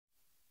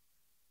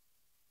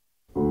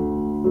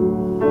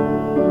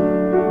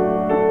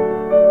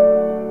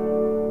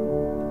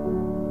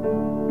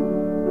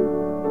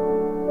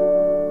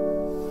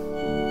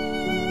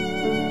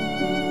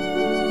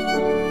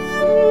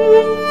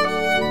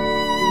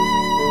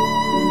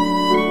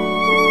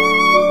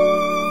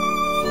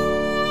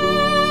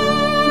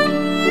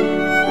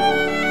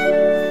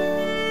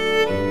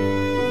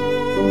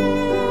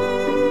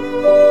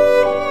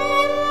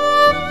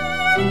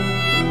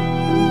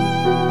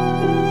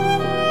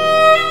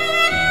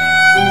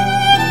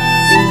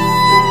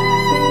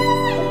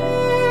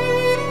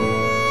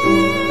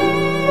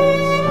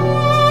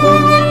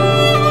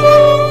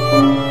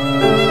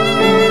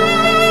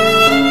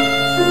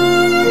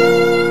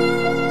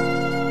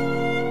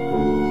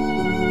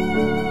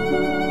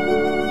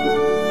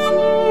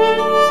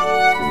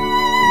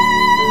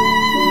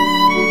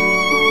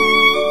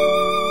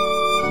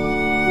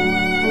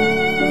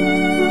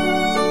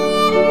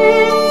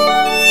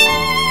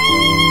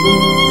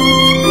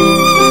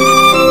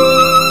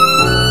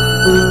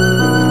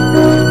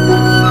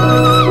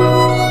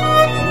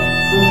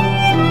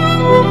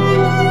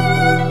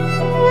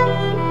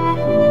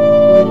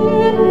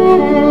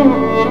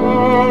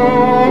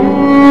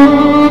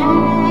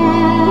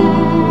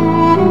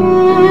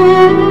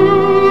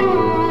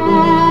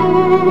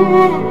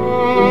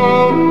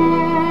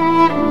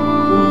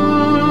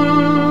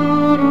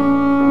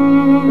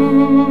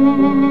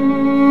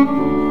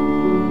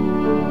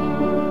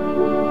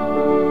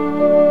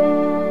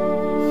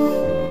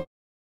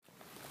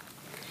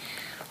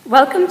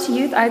Welcome to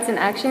Youth Arts in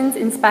Action's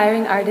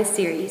Inspiring Artists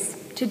series.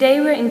 Today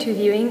we're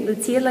interviewing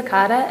Lucia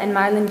Lacarra and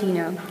Marlon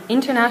Dino,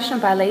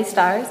 international ballet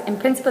stars and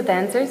principal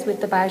dancers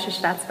with the Bayerische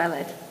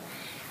Staatsballet.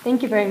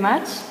 Thank you very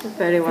much.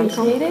 Very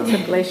welcome. Appreciate it.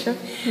 It's a pleasure.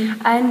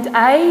 And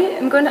I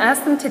am going to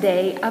ask them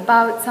today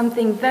about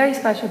something very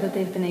special that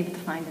they've been able to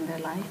find in their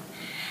life.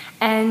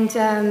 And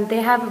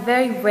they have a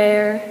very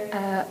rare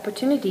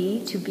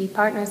opportunity to be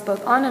partners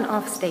both on and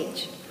off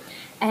stage.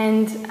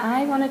 And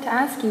I wanted to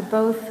ask you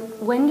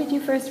both, when did you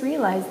first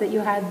realize that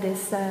you had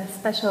this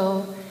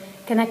special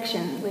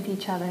connection with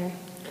each other?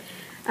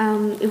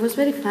 It was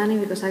very funny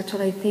because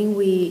actually I think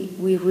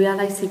we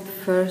realized it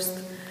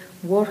first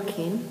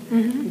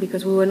working,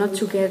 because we were not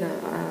together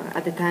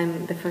at the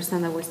time, the first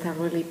time that we started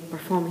really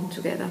performing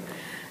together.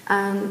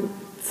 And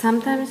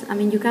sometimes, I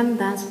mean, you can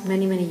dance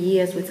many, many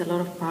years with a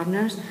lot of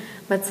partners,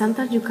 but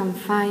sometimes you can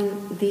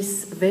find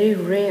this very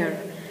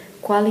rare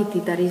quality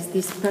that is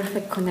this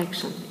perfect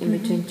connection in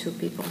between two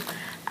people.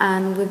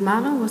 And with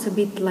Marlon it was a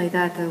bit like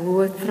that. We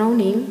were thrown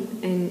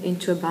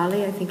into a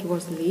ballet, I think it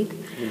was lead,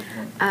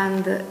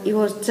 and it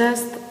was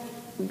just,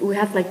 we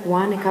had like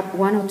one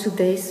or 2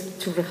 days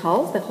to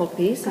rehearse the whole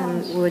piece,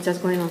 and we were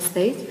just going on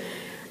stage.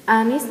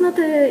 And it's not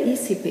an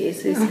easy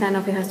piece. It's kind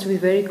of, it has to be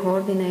very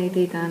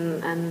coordinated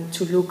and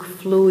to look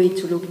fluid,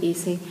 to look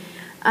easy.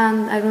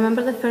 And I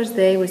remember the first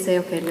day we say,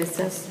 okay, let's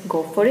just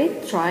go for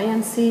it, try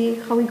and see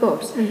how it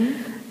goes.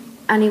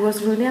 And it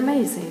was really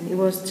amazing. It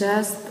was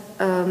just,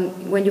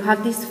 when you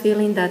have this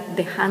feeling that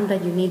the hand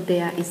that you need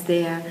there is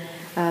there,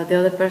 the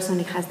other person,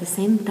 it has the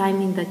same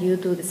timing that you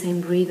do, the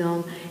same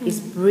rhythm, is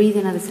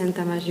breathing at the same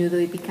time as you do,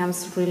 it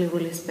becomes really,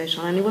 really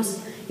special. And it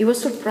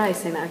was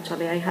surprising,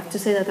 actually. I have to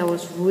say that I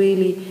was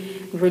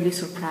really, really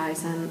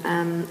surprised.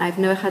 And I've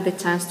never had the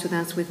chance to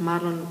dance with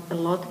Marlon a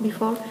lot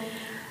before.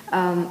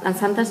 And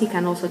sometimes it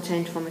can also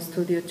change from a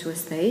studio to a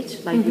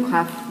stage. Like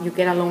you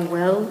get along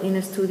well in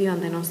a studio,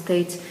 and then on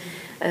stage,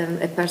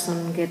 a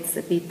person gets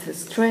a bit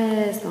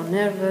stressed or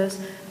nervous.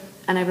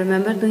 And I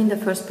remember doing the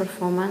first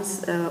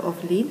performance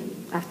of lead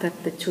after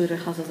the 2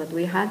 rehearsals that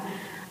we had,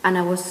 and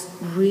I was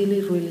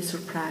really, really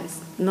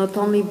surprised. Not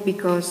only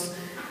because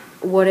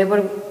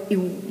whatever it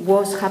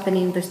was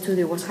happening in the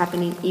studio was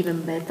happening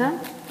even better,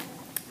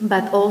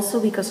 but also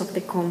because of the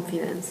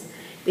confidence.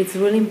 It's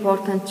really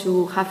important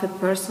to have a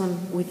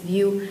person with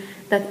you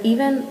that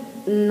even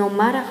no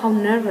matter how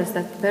nervous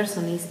that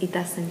person is, it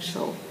doesn't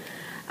show.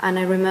 And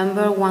I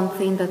remember one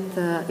thing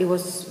that it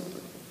was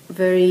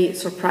very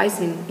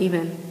surprising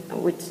even,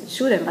 which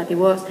shouldn't, but it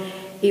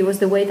was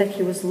the way that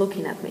he was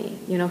looking at me.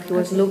 You know, he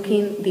was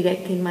looking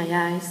direct in my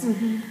eyes.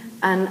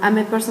 And I'm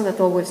a person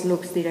that always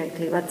looks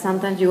directly, but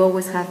sometimes you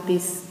always have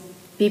these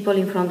people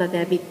in front that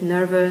they're a bit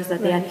nervous,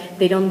 that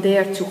they don't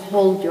dare to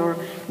hold your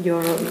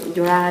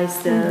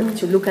eyes,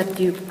 to look at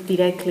you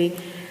directly.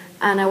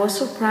 And I was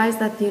surprised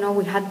that, you know,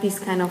 we had this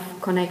kind of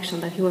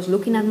connection, that he was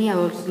looking at me, I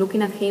was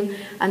looking at him,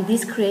 and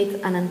this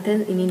creates an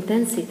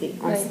intensity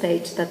on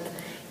stage that,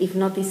 if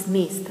not, is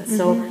missed.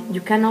 So you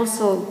can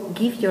also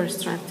give your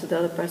strength to the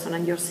other person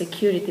and your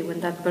security when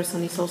that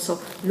person is also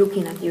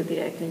looking at you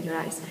directly in your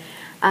eyes.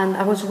 And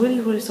I was really,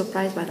 really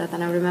surprised by that.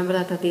 And I remember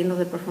that at the end of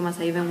the performance,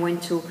 I even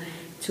went to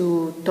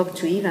talk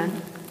to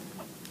Ivan.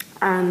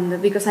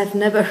 And because I've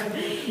never,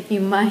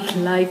 in my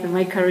life, in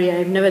my career,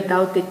 I've never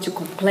doubted to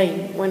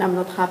complain when I'm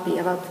not happy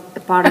about a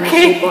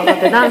partnership or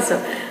about a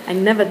dancer. I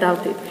never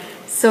doubted.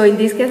 So in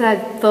this case, I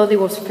thought it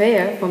was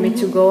fair for me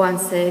to go and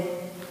say,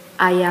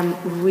 I am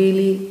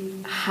really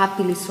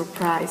happily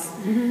surprised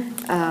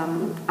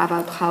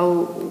about how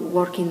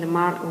working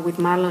with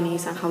Marlon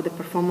is and how the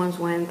performance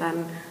went,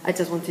 and I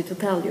just wanted to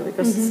tell you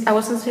because I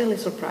was sincerely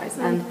surprised.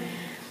 And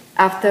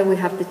after we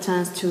have the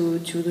chance to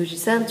do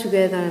Giselle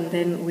together, and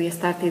then we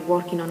started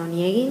working on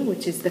Oniegin,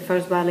 which is the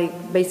first ballet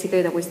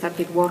basically that we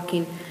started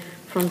working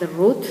from the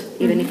root,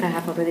 even if I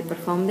have already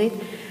performed it.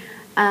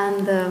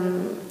 And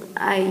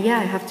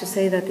I have to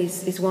say that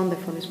it's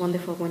wonderful. It's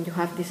wonderful when you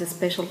have this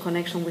special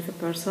connection with a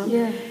person.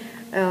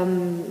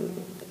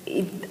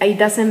 It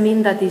doesn't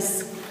mean that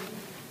it's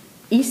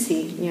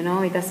easy, you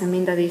know. It doesn't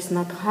mean that it's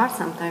not hard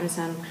sometimes,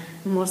 and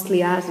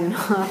mostly us, you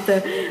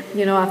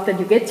know, after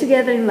you get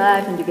together in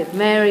life and you get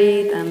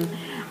married, and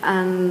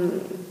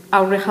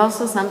our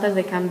rehearsals sometimes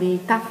they can be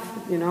tough,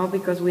 you know,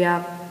 because we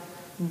are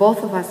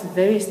both of us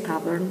very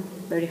stubborn,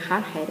 very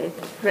hard-headed,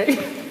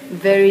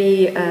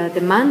 very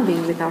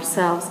demanding with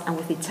ourselves and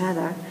with each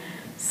other.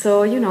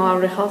 So, you know, our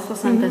rehearsal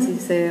sometimes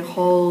is a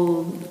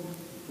whole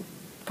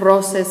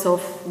process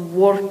of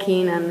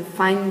working and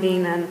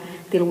finding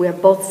until we are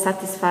both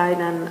satisfied.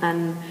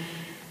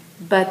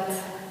 But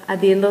at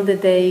the end of the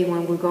day,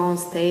 when we go on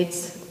stage,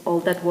 all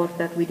that work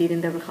that we did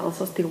in the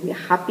rehearsal, still we are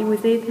happy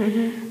with it.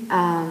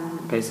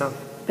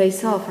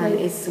 Pays off, and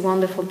it's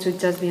wonderful to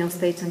just be on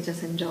stage and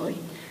just enjoy.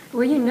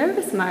 Were you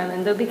nervous,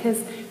 Marlon, though?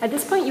 Because at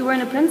this point you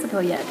weren't a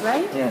principal yet,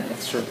 right? Yeah,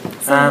 that's true.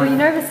 So were you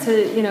nervous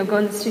to, you know, go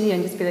in the studio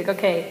and just be like,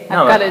 okay,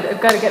 I've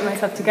got to get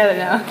myself together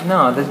now?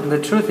 No,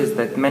 the truth is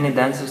that many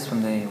dancers,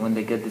 when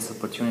they get this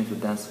opportunity to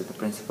dance with a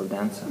principal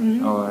dancer,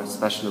 or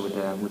especially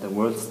with a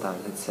world star,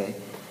 let's say,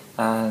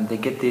 they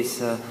get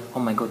this, oh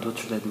my God, what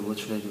should I do, what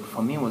should I do?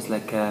 For me it was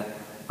like,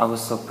 I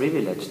was so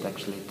privileged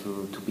actually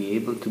to be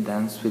able to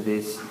dance with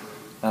this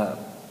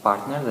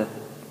partner that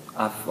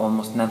I've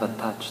almost never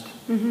touched.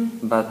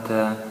 But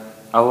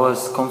I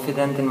was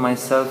confident in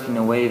myself in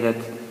a way that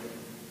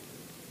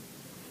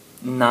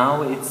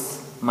now it's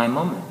my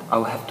moment.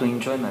 I have to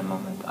enjoy my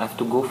moment. I have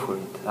to go for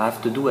it. I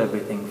have to do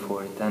everything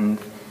for it. And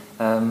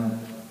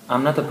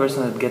I'm not a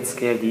person that gets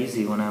scared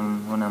easy when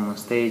I'm on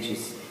stage.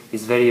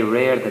 It's very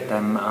rare that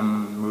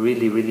I'm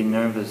really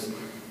nervous.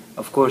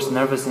 Of course,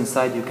 nervous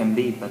inside you can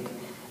be, but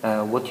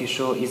what you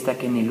show is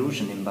like an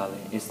illusion in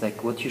ballet. It's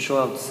like what you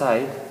show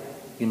outside,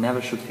 you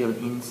never should feel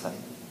inside,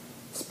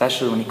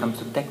 especially when it comes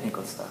to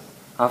technical stuff.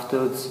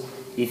 Afterwards,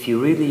 if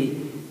you really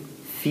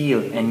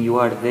feel and you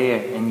are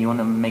there and you want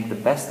to make the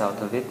best out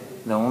of it,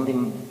 the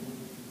only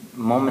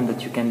moment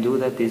that you can do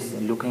that is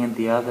looking at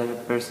the other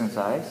person's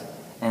eyes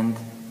and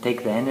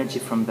take the energy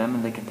from them,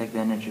 and they can take the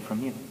energy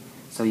from you.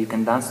 So you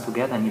can dance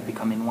together and you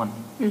become in one.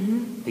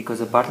 Because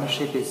a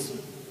partnership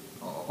is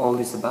all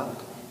it's about,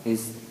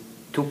 is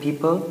two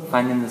people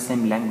finding the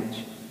same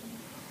language.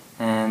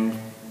 And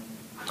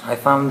I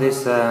found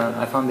this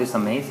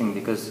amazing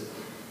because,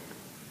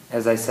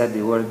 as I said,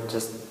 they were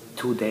just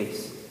 2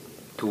 days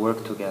to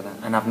work together,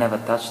 and I've never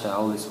touched her. I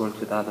always worked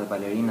with other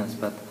ballerinas,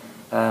 but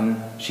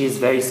she is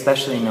very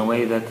special in a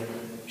way that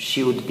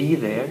she would be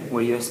there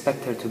where you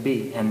expect her to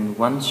be. And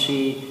once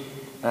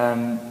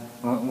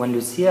when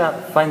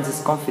Lucia finds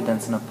this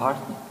confidence in a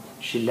partner,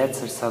 she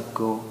lets herself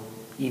go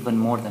even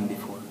more than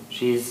before.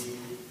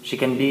 She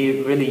can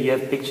be really, you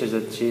have pictures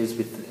that she is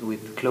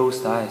with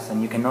closed eyes,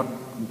 and you cannot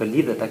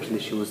believe that actually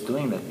she was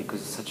doing that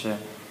because it's such a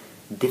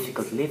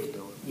difficult lift.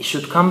 It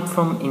should come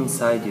from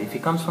inside you. If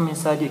it comes from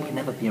inside you, it can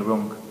never be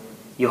wrong.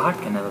 Your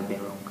heart can never be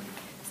wrong.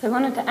 So I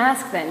wanted to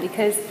ask then,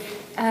 because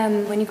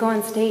when you go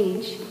on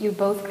stage, you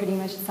both pretty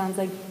much, it sounds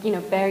like,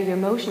 bear your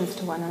emotions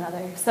to one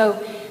another.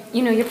 So,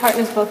 your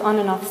partner's both on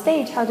and off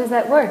stage. How does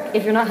that work?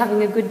 If you're not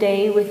having a good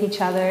day with each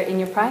other in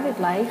your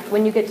private life,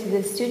 when you get to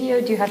the studio,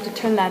 do you have to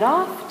turn that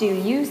off? Do you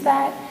use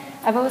that?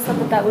 I've always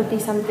thought that would be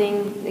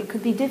something that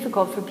could be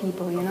difficult for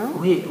people,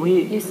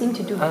 You seem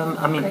to do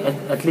great.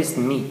 At least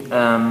me.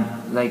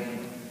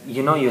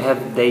 You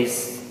have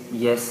days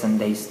yes and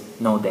days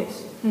no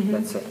days,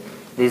 let's say.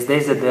 These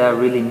days that there are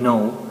really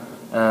no,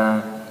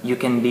 you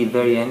can be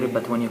very angry,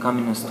 but when you come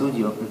in a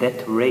studio,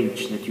 that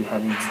rage that you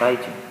have inside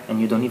you, and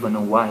you don't even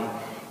know why,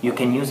 you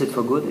can use it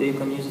for good or you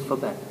can use it for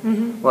bad.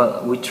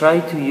 Well, we try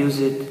to use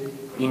it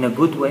in a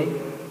good way,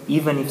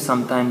 even if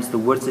sometimes the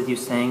words that you're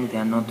saying, they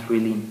are not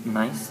really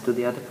nice to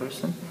the other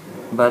person.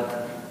 But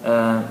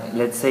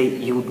let's say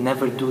you would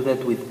never do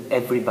that with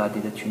everybody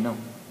that you know.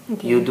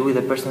 Okay. You do with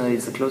the person that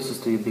is the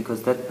closest to you,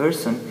 because that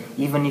person,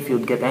 even if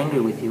you'd get angry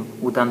with you,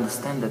 would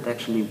understand that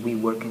actually we're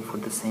working for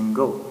the same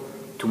goal,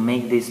 to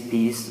make this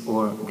piece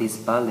or this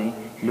ballet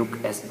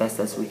look as best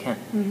as we can.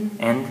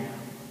 And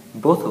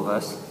both of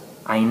us,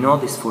 I know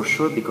this for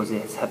sure because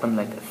it has happened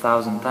like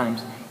 1,000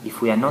 times,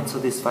 if we are not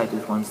satisfied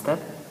with one step,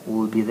 we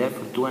will be there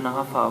for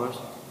 2.5 hours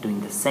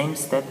doing the same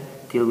step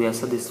till we are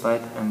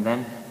satisfied, and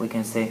then we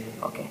can say,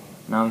 okay,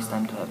 now it's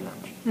time to have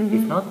lunch.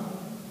 If not,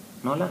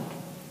 no lunch.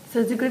 So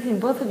it's a good thing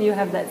both of you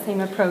have that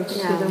same approach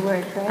to the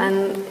work, right?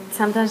 And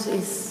sometimes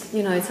it's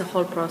a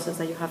whole process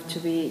that you have to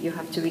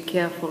be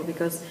careful,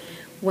 because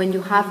when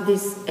you have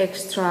this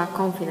extra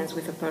confidence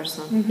with a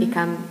person, it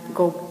can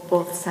go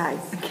both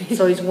sides. Okay.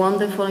 So it's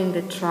wonderful in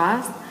the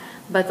trust,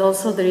 but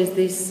also there is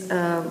these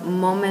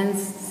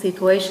moments,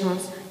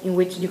 situations in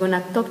which you're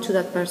gonna talk to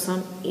that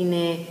person in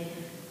a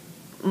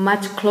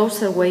much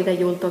closer way than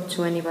you will talk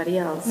to anybody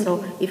else. Okay.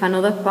 So if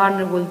another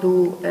partner will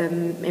do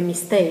a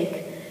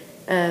mistake,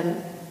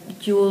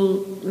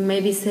 you'll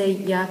maybe say,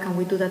 yeah, can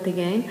we do that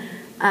again?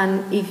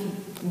 And if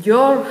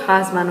your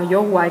husband or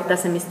your wife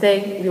does a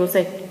mistake, you will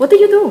say, what did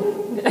you do?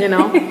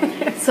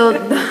 So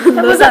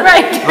those are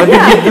right. What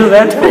did you do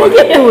that for? What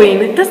are you doing?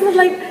 It does not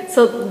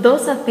so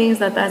those are things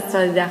that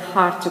actually they're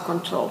hard to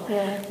control.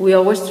 Yeah. We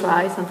always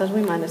try, sometimes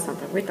we manage,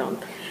 sometimes we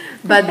don't.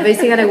 But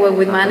basically what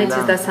we manage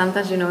is that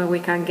sometimes, we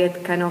can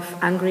get kind of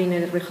angry in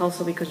a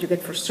rehearsal because you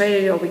get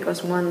frustrated, or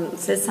because one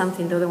says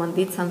something, the other one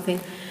did something.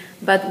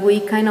 But we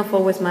kind of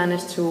always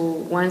manage to,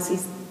 once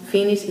it's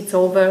finished, it's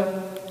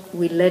over,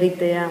 we let it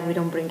there and we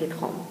don't bring it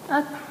home.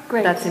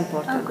 Great. That's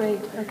important. Oh, great.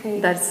 Okay.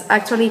 That's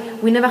actually,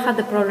 we never had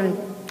the problem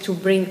to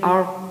bring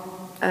our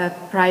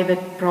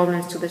private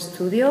problems to the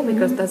studio,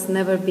 because that's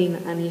never been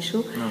an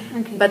issue. No.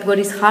 Okay. But what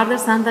is harder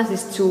sometimes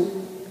is to,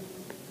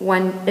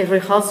 when a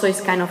rehearsal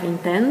is kind of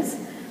intense,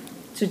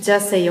 to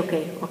just say,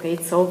 okay,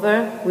 it's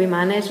over, we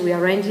manage, we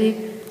arrange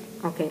it,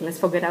 okay, let's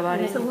forget about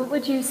it. So what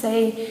would you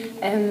say,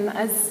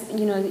 as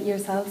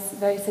yourselves,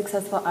 very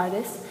successful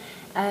artists,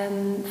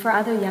 for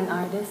other young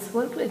artists,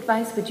 what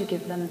advice would you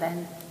give them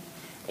then?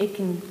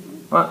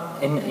 Well,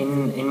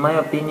 in my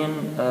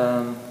opinion,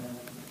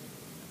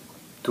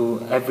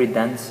 to every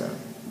dancer,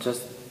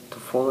 just to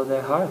follow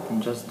their heart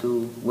and just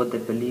do what they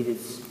believe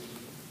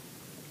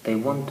they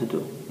want to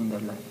do in their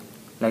life.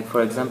 Like,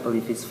 for example,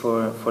 if it's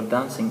for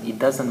dancing, it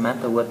doesn't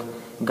matter what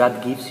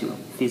God gives you,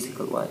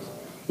 physical wise.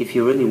 If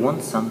you really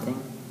want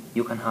something,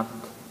 you can have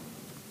it.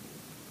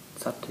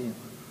 It's up to you.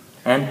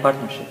 And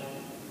partnership.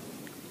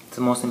 It's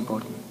the most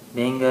important.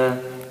 Being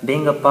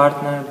a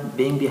partner,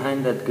 being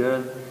behind that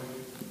girl,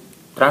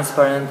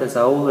 transparent, as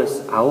I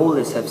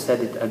always have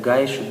said it, a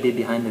guy should be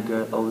behind a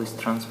girl always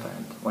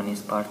transparent when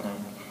he's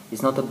partnering.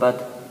 It's not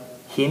about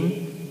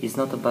him, it's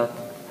not about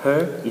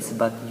her, it's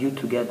about you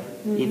together.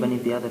 Even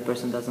if the other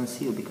person doesn't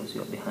see you because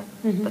you're behind.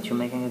 But you're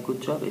making a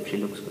good job if she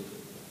looks good.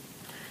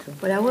 So.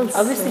 But I will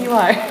Obviously say, you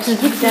are. She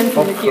keeps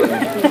dancing with you.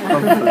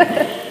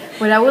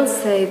 what I will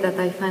say that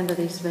I find that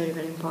is very,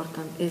 very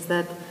important is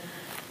that,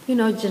 you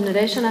know,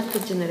 generation after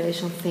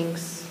generation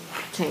things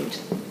change.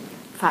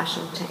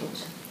 Fashion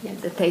change. Yes.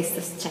 The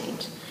tastes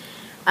change.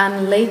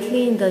 And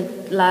lately in the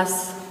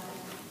last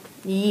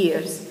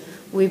years,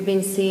 we've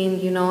been seeing,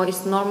 you know,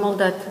 it's normal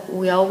that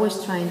we're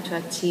always trying to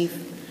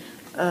achieve,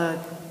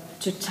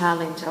 to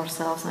challenge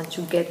ourselves and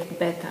to get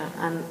better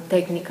and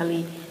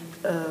technically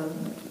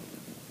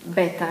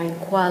better in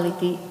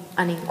quality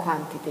and in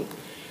quantity.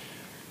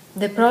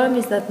 The problem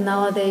is that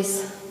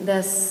nowadays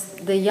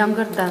the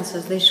younger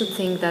dancers, they should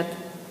think that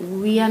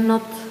we are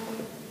not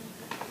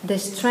the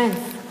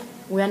strength,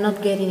 we are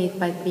not getting it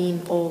by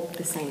being all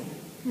the same.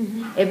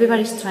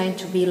 Everybody's trying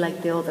to be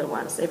like the other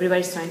ones.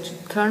 Everybody's trying to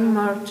turn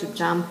more, to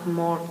jump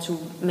more, to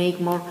make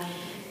more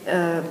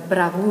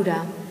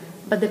bravura.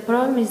 But the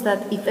problem is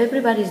that if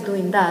everybody's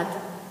doing that,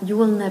 you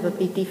will never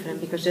be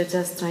different because you're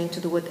just trying to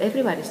do what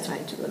everybody's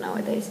trying to do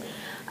nowadays.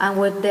 And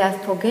what they are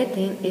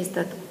forgetting is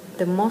that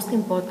the most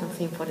important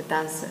thing for a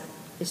dancer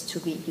is to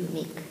be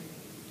unique,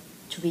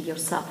 to be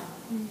yourself,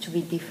 to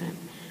be different.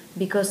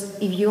 Because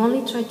if you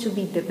only try to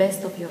be the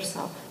best of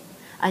yourself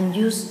and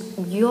use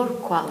your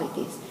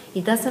qualities,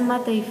 it doesn't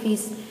matter if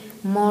it's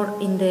more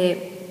in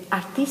the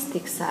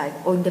artistic side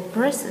or in the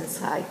present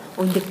side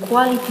or in the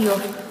quality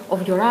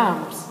of your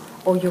arms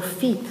or your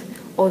feet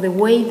or the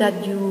way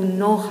that you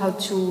know how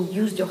to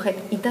use your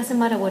head. It doesn't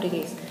matter what it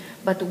is.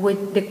 But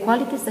with the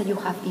qualities that you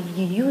have, if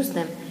you use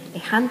them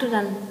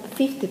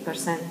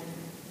 150%,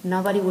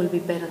 nobody will be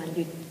better than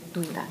you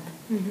doing that.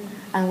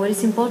 And what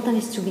is important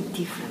is to be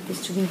different,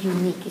 is to be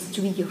unique, is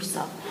to be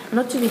yourself.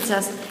 Not to be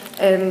just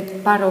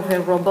part of a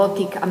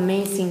robotic,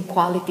 amazing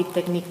quality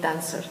technique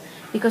dancer.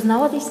 Because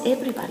nowadays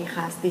everybody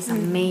has this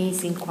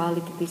amazing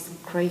quality, this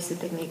crazy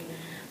technique.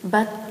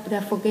 But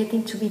they're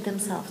forgetting to be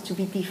themselves, to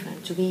be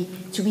different, to be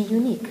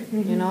unique.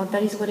 You know,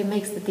 that is what it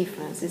makes the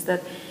difference, is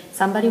that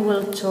somebody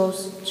will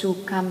choose to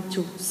come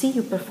to see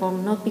you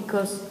perform not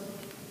because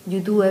you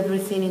do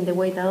everything in the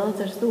way that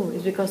others do.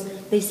 It's because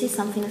they see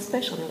something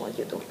special in what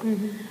you do.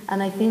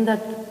 And I think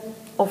that,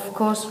 of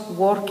course,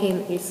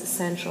 working is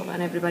essential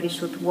and everybody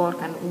should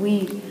work. And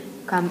we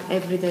come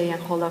every day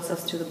and hold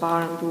ourselves to the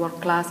bar and do our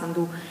class and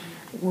we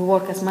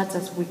work as much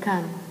as we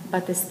can.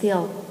 But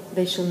still,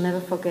 they should never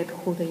forget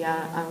who they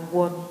are and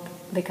what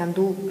they can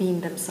do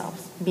being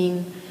themselves,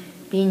 being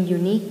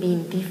unique,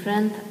 being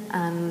different,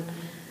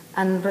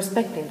 and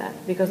respecting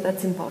that, because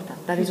that's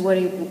important. That is what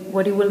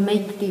it will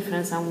make the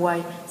difference and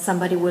why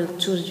somebody will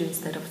choose you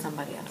instead of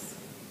somebody else.